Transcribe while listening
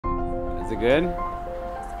Is it good?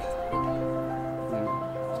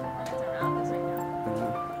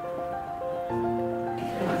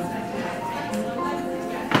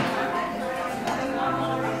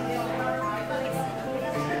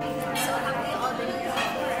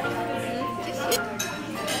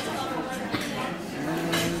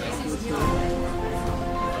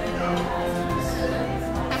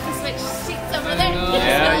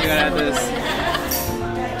 Yeah, you gotta have this.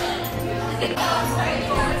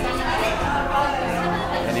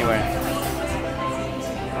 Anywhere.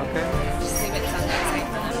 Okay. Just leave it on that side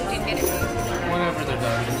for them. You can get it. Whenever they're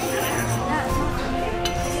done.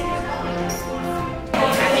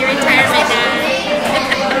 Happy retirement, Dad.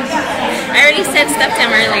 I already said stuff to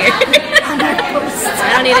him earlier.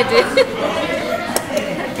 I don't need to do it.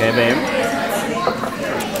 Okay, babe.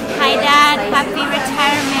 Hi Dad, happy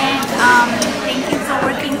retirement. Thank you for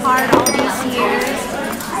working hard all these years.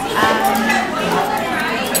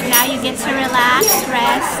 Now you get to relax,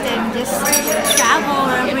 rest, and just travel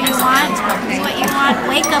wherever you want, do what you want,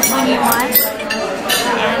 wake up when you want,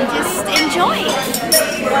 and just enjoy.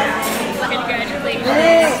 Congratulations.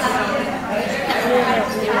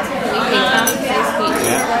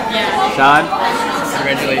 Yeah. Sean?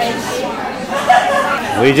 Congratulations.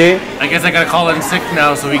 Luigi? I guess I gotta call in sick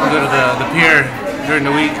now so we can go to the pier during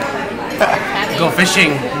the week. Go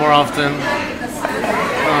fishing more often. I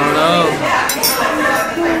don't know.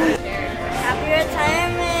 Happy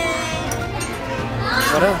retirement.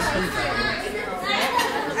 What else?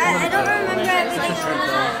 I don't remember everything.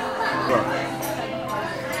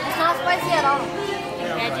 It's not spicy at all.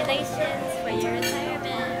 Congratulations for your retirement.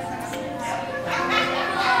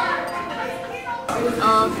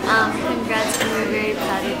 Congrats, and we're very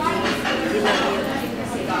proud of you. We love you.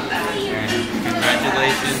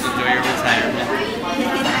 Congratulations, enjoy your retirement.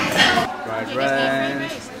 Fried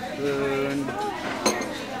rice, spoon.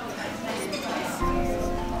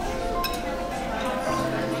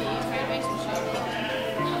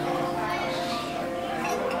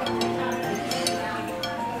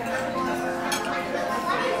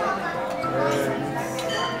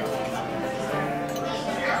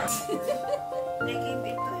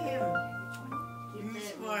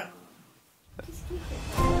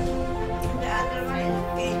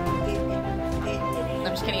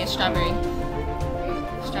 I'm just kidding, it's strawberry.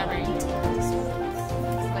 Strawberry.